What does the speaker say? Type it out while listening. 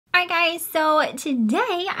Hi guys, so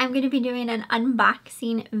today I'm going to be doing an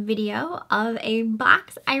unboxing video of a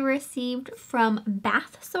box I received from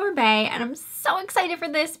Bath Sorbet, and I'm so excited for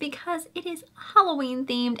this because it is Halloween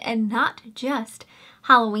themed and not just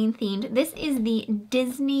Halloween themed. This is the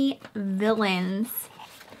Disney Villains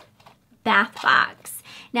bath box.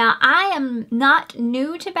 Now, I am not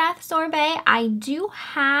new to Bath Sorbet. I do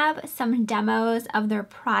have some demos of their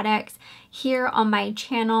products here on my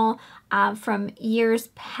channel from years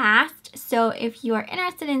past. So if you are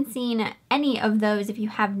interested in seeing any of those, if you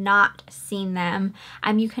have not seen them,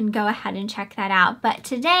 you can go ahead and check that out. But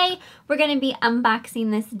today we're going to be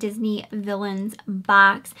unboxing this Disney Villains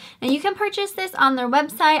box. Now you can purchase this on their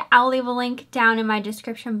website. I'll leave a link down in my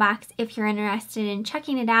description box if you're interested in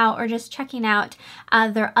checking it out or just checking out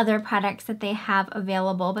their other products that they have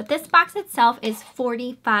available. But this box itself is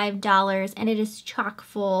 $45 and it is chock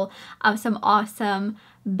full of some awesome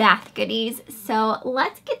bath goodies. So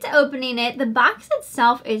let's get to opening it. The box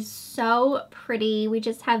itself is so pretty. We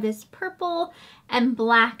just have this purple and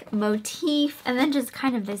black motif and then just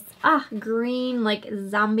kind of this green, like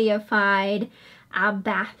zombieified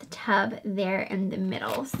bathtub there in the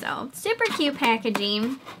middle. So super cute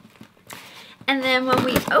packaging. And then when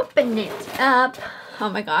we open it up,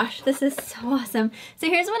 oh my gosh, this is so awesome. So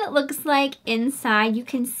here's what it looks like inside. You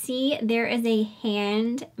can see there is a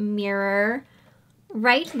hand mirror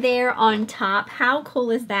right there on top. How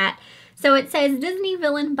cool is that? So it says Disney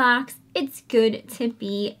Villain Box, it's good to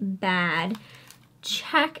be bad.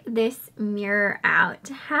 Check this mirror out.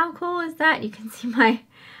 How cool is that? You can see my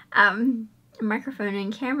microphone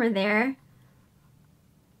and camera there.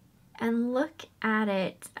 And look at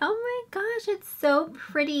it. Oh my gosh, it's so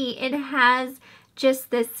pretty. It has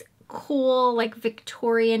just this cool, like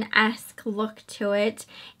Victorian-esque look to it.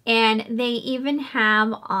 And they even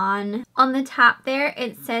have on the top there,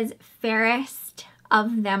 it says fairest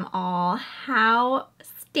of them all. How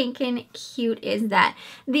stinking cute is that?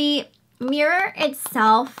 The mirror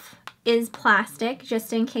itself is plastic,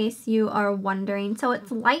 just in case you are wondering. So it's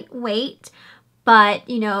lightweight, but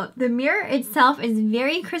you know, the mirror itself is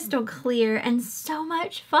very crystal clear and so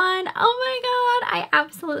much fun. Oh my god, I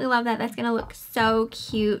absolutely love that. That's gonna look so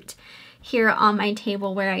cute here on my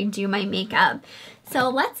table where I do my makeup. So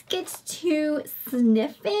let's get to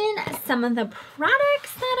sniffing some of the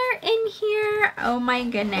products that are in here. Oh my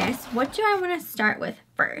goodness, what do I want to start with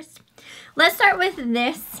first? Let's start with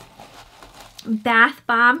this bath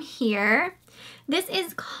bomb here. This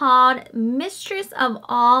is called Mistress of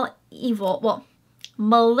All Evil. Well,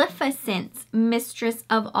 Maleficent's Mistress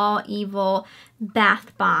of All Evil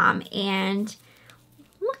bath bomb. And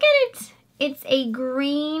look at it. It's a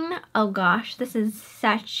green, oh gosh, this is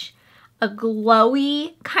such a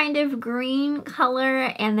glowy kind of green color.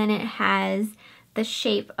 And then it has the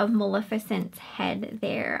shape of Maleficent's head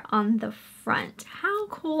there on the front. How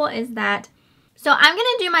cool is that? So I'm gonna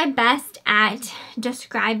do my best at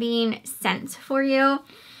describing scents for you.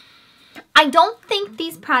 I don't think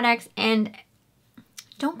these products, and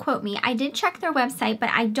don't quote me, I did check their website, but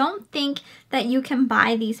I don't think that you can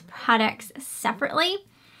buy these products separately.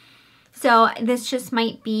 So this just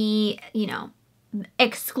might be, you know,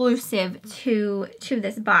 exclusive to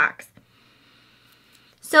this box.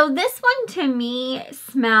 So this one to me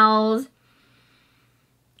smells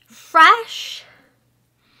fresh,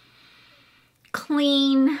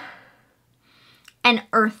 clean, and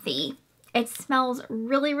earthy. It smells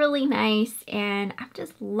really, really nice, and I'm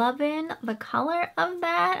just loving the color of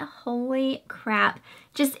that. Holy crap.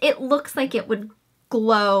 Just, it looks like it would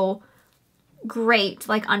glow great,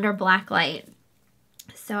 like under black light.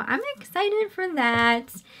 So I'm excited for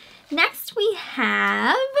that. Next we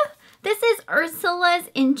have, this is Ursula's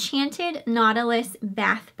Enchanted Nautilus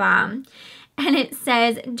Bath Bomb. And it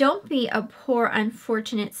says, don't be a poor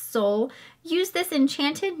unfortunate soul. Use this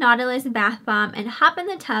enchanted Nautilus bath bomb and hop in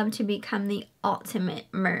the tub to become the ultimate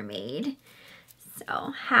mermaid.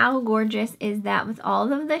 So how gorgeous is that with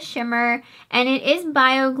all of the shimmer? And it is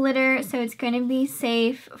bio glitter, so it's going to be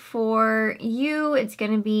safe for you. It's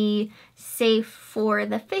going to be safe for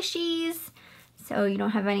the fishies. So you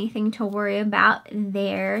don't have anything to worry about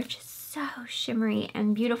there. Just so shimmery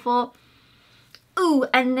and beautiful. Ooh,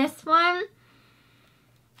 and this one,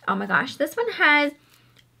 oh my gosh, this one has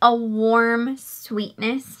a warm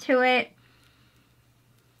sweetness to it.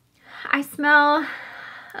 I smell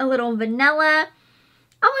a little vanilla,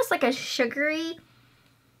 almost like a sugary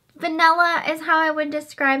vanilla is how I would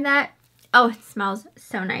describe that. Oh, it smells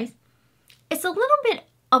so nice. It's a little bit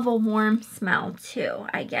of a warm smell too,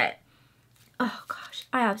 I get. Oh gosh,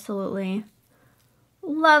 I absolutely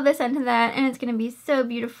love the scent of that, and it's going to be so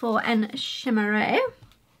beautiful and shimmery.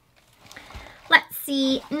 Let's see.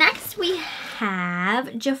 see. Next we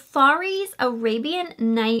have Jafari's Arabian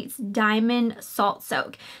Nights Diamond Salt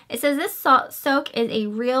Soak. It says this salt soak is a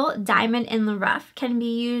real diamond in the rough. Can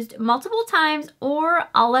be used multiple times or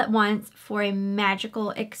all at once for a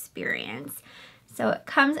magical experience. So it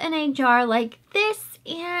comes in a jar like this,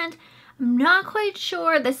 and I'm not quite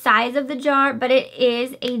sure the size of the jar, but it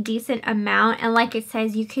is a decent amount. And like it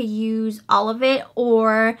says, you could use all of it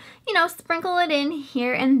or, you know, sprinkle it in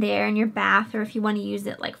here and there in your bath, or if you want to use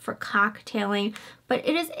it like for cocktailing. But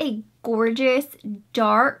it is a gorgeous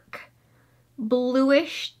dark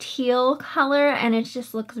bluish teal color, and it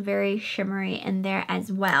just looks very shimmery in there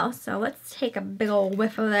as well. So let's take a big old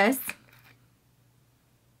whiff of this.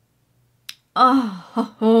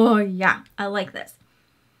 Oh yeah, I like this.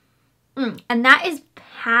 And that is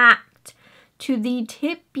packed to the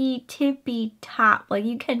tippy top. Like,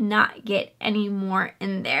 you cannot get any more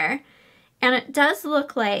in there. And it does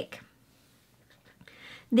look like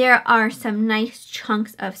there are some nice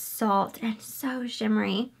chunks of salt, and so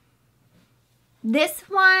shimmery. This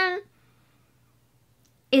one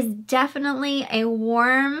is definitely a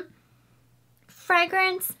warm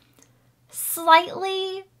fragrance,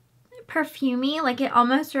 slightly perfumey. Like, it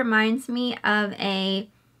almost reminds me of a,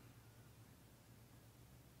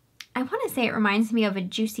 I want to say it reminds me of a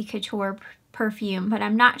Juicy Couture perfume, but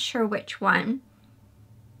I'm not sure which one.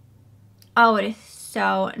 Oh, it is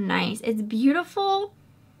so nice. It's beautiful,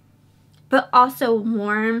 but also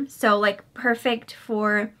warm. So like perfect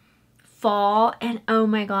for fall. And oh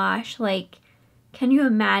my gosh, like, can you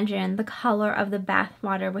imagine the color of the bath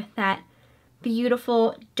water with that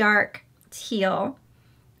beautiful dark teal?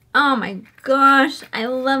 Oh my gosh, I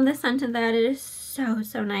love the scent of that. It is so,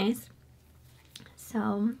 so nice.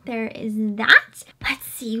 So there is that. Let's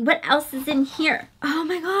see what else is in here. Oh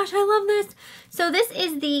my gosh, I love this. So this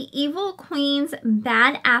is the Evil Queen's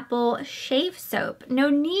Bad Apple Shave Soap. No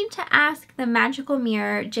need to ask the magical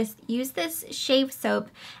mirror. Just use this shave soap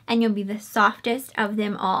and you'll be the softest of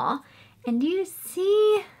them all. And do you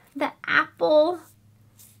see the apple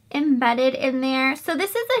embedded in there? So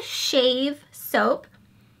this is a shave soap,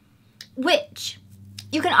 which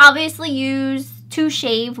you can obviously use to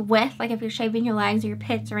shave with, like if you're shaving your legs or your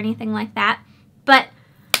pits or anything like that. But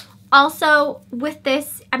also with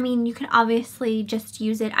this, I mean, you can obviously just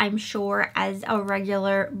use it, I'm sure, as a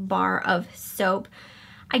regular bar of soap.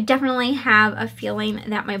 I definitely have a feeling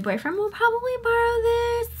that my boyfriend will probably borrow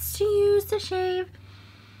this to use to shave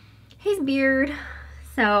his beard.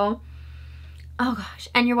 So, oh gosh.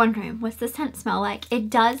 And you're wondering, what's the scent smell like? It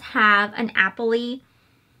does have an appley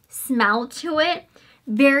smell to it.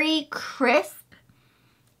 Very crisp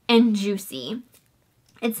and juicy.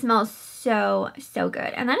 It smells so, so good.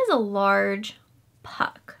 And that is a large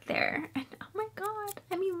puck there. And oh my god,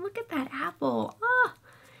 I mean, look at that apple. Oh.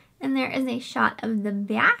 And there is a shot of the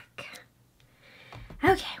back.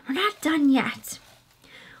 Okay, we're not done yet.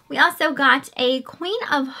 We also got a Queen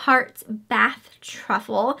of Hearts bath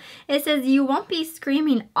truffle. It says you won't be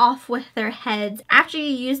screaming off with their heads after you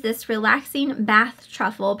use this relaxing bath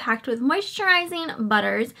truffle packed with moisturizing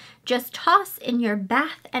butters. Just toss in your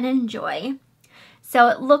bath and enjoy. So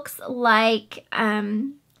it looks like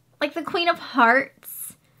the Queen of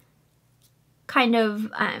Hearts kind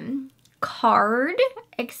of card,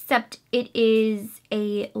 except it is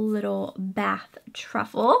a little bath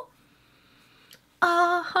truffle.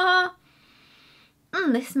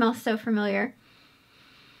 This smells so familiar.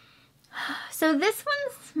 So this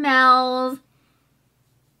one smells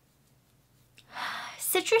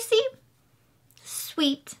citrusy,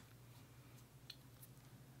 sweet,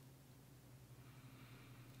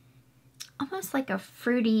 almost like a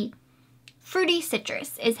fruity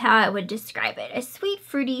citrus is how I would describe it. A sweet,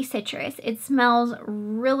 fruity citrus. It smells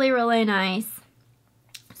really, really nice.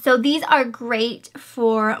 So these are great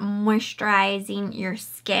for moisturizing your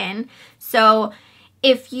skin. So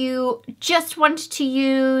if you just want to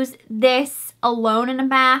use this alone in a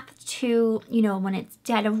bath to, you know, when it's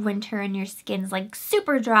dead of winter and your skin's like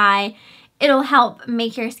super dry, it'll help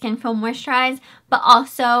make your skin feel moisturized. But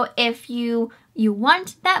also if you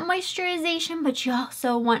want that moisturization, but you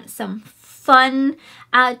also want some fun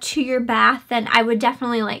to your bath, then I would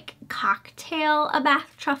definitely like cocktail a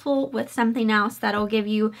bath truffle with something else that'll give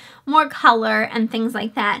you more color and things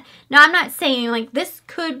like that. Now, I'm not saying like this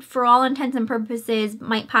could, for all intents and purposes,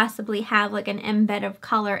 might possibly have like an embed of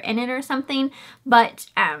color in it or something, but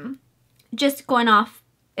just going off,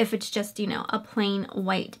 if it's just, you know, a plain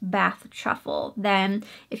white bath truffle, then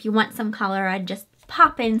if you want some color, I'd just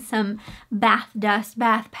pop in some bath dust,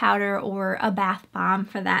 bath powder, or a bath bomb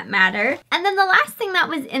for that matter. And then the last thing that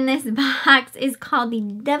was in this box is called the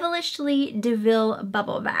Devilishly DeVille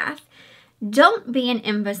Bubble Bath. Don't be an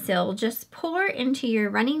imbecile. Just pour into your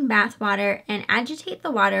running bath water and agitate the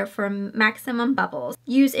water for maximum bubbles.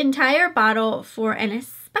 Use entire bottle for an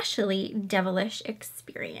especially devilish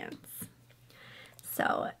experience.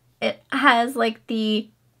 So it has like the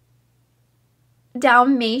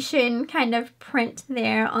Dalmatian kind of print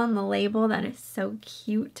there on the label. That is so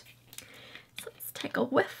cute. So let's take a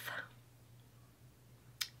whiff.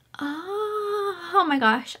 Oh my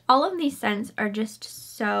gosh, all of these scents are just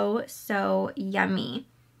so yummy.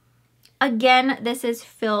 Again, this is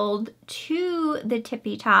filled to the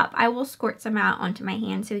tippy top. I will squirt some out onto my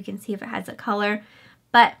hand so you can see if it has a color.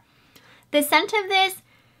 But the scent of this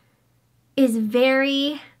is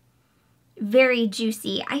very, very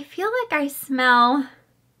juicy. I feel like I smell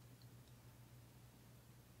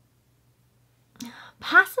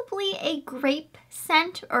possibly a grape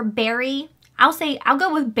scent or berry. I'll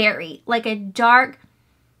go with berry, like a dark,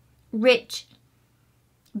 rich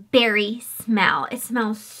berry smell. It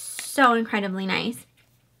smells so incredibly nice.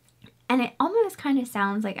 And it almost kind of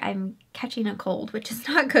sounds like I'm catching a cold, which is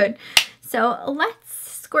not good. So let's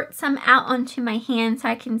squirt some out onto my hand so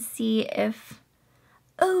I can see if,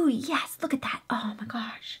 oh yes, look at that. Oh my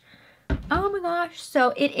gosh. Oh my gosh.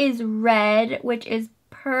 So it is red, which is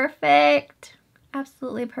perfect.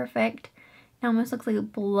 Absolutely perfect. It almost looks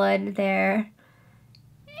like blood there.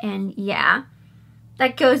 And yeah,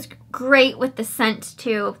 that goes great with the scent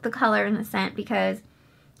too, the color and the scent, because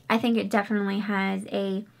I think it definitely has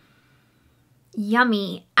a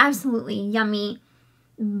yummy, absolutely yummy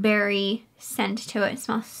berry scent to it. It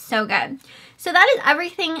smells so good. So that is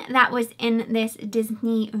everything that was in this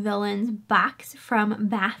Disney Villains box from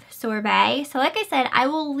Bath Sorbet. So like I said, I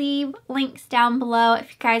will leave links down below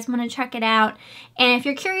if you guys want to check it out. And if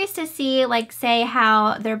you're curious to see, like, say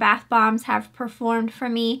how their bath bombs have performed for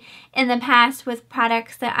me in the past with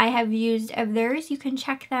products that I have used of theirs, you can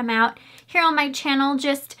check them out here on my channel.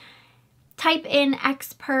 Just type in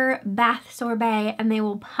xpurr Bath Sorbet and they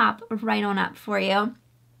will pop right on up for you.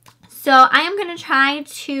 So I am going to try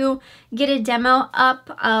to get a demo up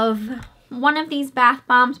of one of these bath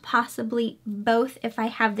bombs, possibly both if I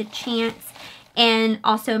have the chance, and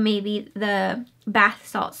also maybe the bath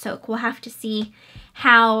salt soak. We'll have to see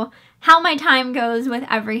how my time goes with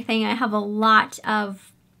everything. I have a lot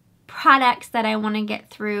of products that I want to get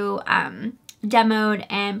through, demoed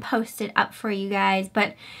and posted up for you guys,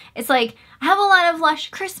 but it's like I have a lot of Lush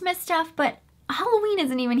Christmas stuff, but Halloween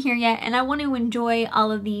isn't even here yet, and I want to enjoy all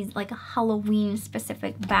of these like Halloween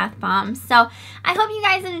specific bath bombs. So I hope you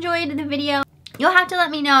guys enjoyed the video. You'll have to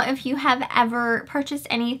let me know if you have ever purchased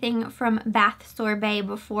anything from Bath Sorbet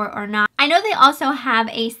before or not. I know they also have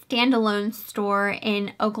a standalone store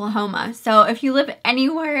in Oklahoma, so if you live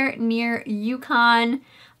anywhere near Yukon,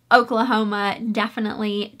 Oklahoma,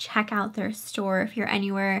 definitely check out their store if you're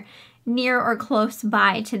anywhere near or close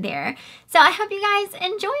by to there. So I hope you guys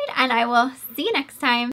enjoyed, and I will see you next time.